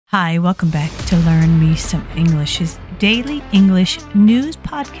Hi, welcome back to Learn Me Some English's Daily English News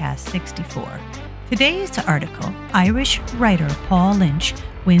Podcast 64. Today's article, Irish writer Paul Lynch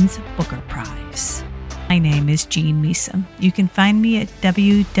wins Booker Prize. My name is Jean Measam. You can find me at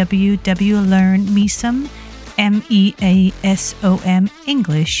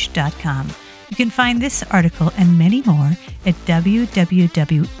www.learnmeasam.english.com. You can find this article and many more at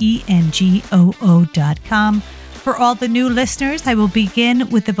www.engoo.com. For all the new listeners, I will begin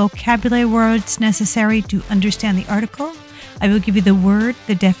with the vocabulary words necessary to understand the article. I will give you the word,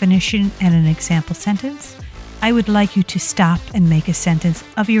 the definition, and an example sentence. I would like you to stop and make a sentence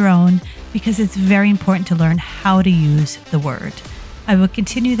of your own because it's very important to learn how to use the word. I will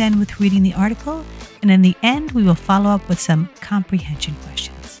continue then with reading the article, and in the end, we will follow up with some comprehension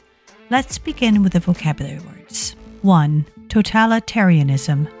questions. Let's begin with the vocabulary words. 1.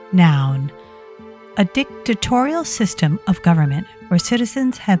 Totalitarianism, noun. A dictatorial system of government where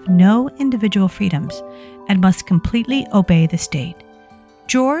citizens have no individual freedoms and must completely obey the state.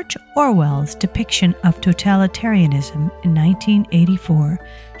 George Orwell's depiction of totalitarianism in 1984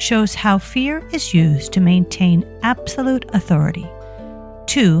 shows how fear is used to maintain absolute authority.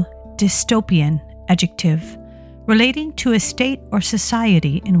 2. Dystopian, adjective, relating to a state or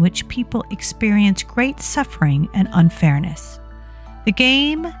society in which people experience great suffering and unfairness. The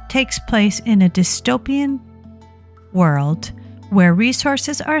game takes place in a dystopian world where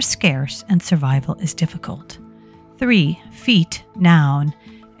resources are scarce and survival is difficult. 3. Feat, noun,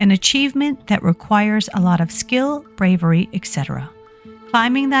 an achievement that requires a lot of skill, bravery, etc.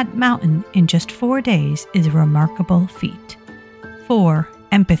 Climbing that mountain in just 4 days is a remarkable feat. 4.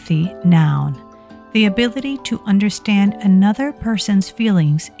 Empathy, noun, the ability to understand another person's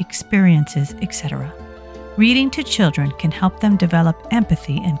feelings, experiences, etc. Reading to children can help them develop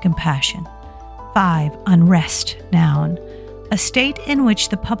empathy and compassion. 5. Unrest, noun, a state in which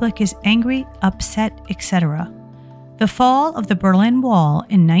the public is angry, upset, etc. The fall of the Berlin Wall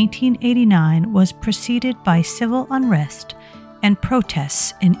in 1989 was preceded by civil unrest and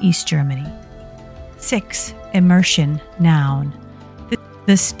protests in East Germany. 6. Immersion, noun,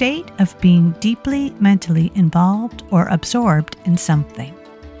 the state of being deeply mentally involved or absorbed in something.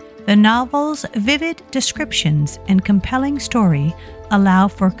 The novel's vivid descriptions and compelling story allow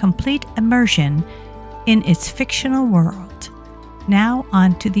for complete immersion in its fictional world. Now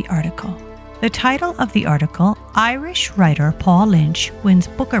on to the article. The title of the article, Irish writer Paul Lynch wins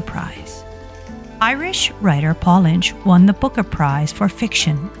Booker Prize. Irish writer Paul Lynch won the Booker Prize for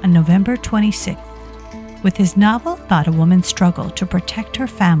fiction on November 26th with his novel about a woman's struggle to protect her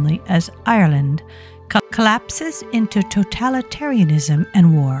family as Ireland collapses into totalitarianism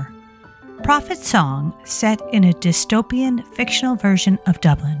and war. Prophet Song, set in a dystopian fictional version of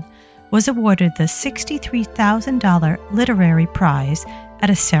Dublin, was awarded the $63,000 literary prize at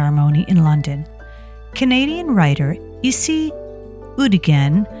a ceremony in London. Canadian writer Issy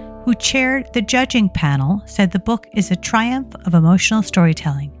Udigan, who chaired the judging panel, said the book is a triumph of emotional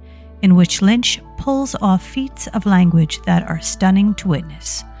storytelling, in which Lynch pulls off feats of language that are stunning to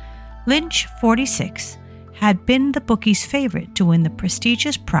witness. Lynch, 46, had been the bookie's favorite to win the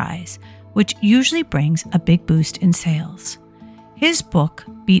prestigious prize, which usually brings a big boost in sales. His book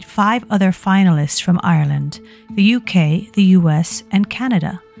beat 5 other finalists from Ireland, the UK, the US, and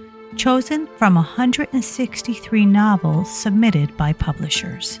Canada, chosen from 163 novels submitted by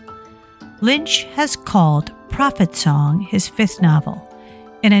publishers. Lynch has called Prophet Song his 5th novel,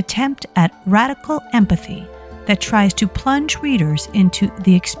 an attempt at radical empathy that tries to plunge readers into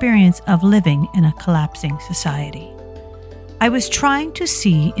the experience of living in a collapsing society. I was trying to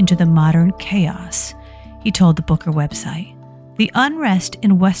see into the modern chaos, he told the Booker website, the unrest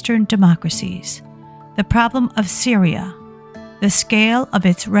in Western democracies, the problem of Syria, the scale of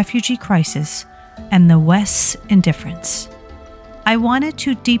its refugee crisis, and the West's indifference. I wanted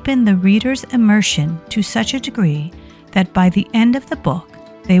to deepen the reader's immersion to such a degree that by the end of the book,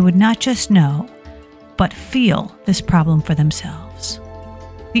 they would not just know, but feel this problem for themselves.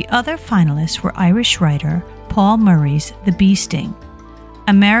 The other finalists were Irish writer Paul Murray's The Bee Sting,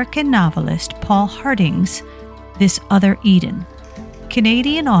 American novelist Paul Harding's This Other Eden,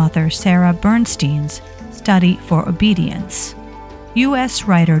 Canadian author Sarah Bernstein's Study for Obedience, U.S.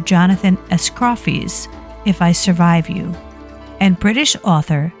 writer Jonathan Escroffy's If I Survive You, and British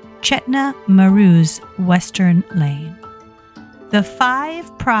author Chetna Maru's Western Lane. The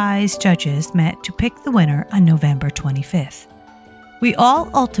 5 prize judges met to pick the winner on November 25th. We all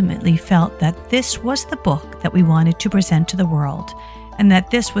ultimately felt that this was the book that we wanted to present to the world, and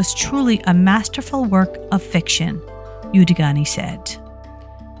that this was truly a masterful work of fiction, Udigani said.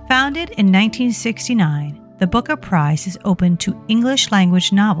 Founded in 1969, The Booker Prize is open to English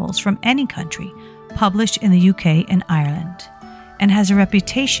language novels from any country published in the UK and Ireland, and has a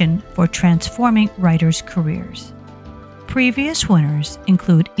reputation for transforming writers' careers. Previous winners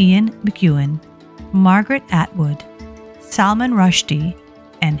include Ian McEwan, Margaret Atwood, Salman Rushdie,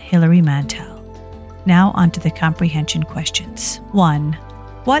 and Hilary Mantel. Now on to the comprehension questions. 1.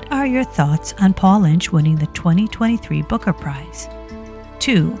 What are your thoughts on Paul Lynch winning the 2023 Booker Prize?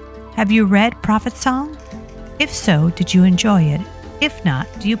 2. Have you read Prophet Song? If so, did you enjoy it? If not,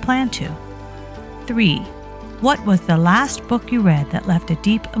 do you plan to? 3. What was the last book you read that left a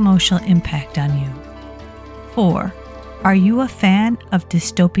deep emotional impact on you? 4. Are you a fan of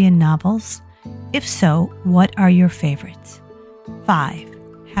dystopian novels? If so, what are your favorites? 5.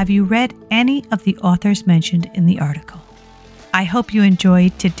 Have you read any of the authors mentioned in the article? I hope you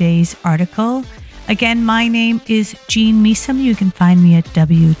enjoyed today's article. Again, my name is Jean Measam. You can find me at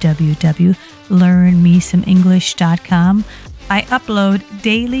www.learnmeasomenglish.com. I upload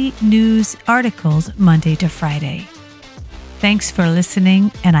daily news articles Monday to Friday. Thanks for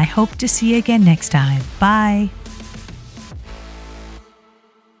listening, and I hope to see you again next time. Bye.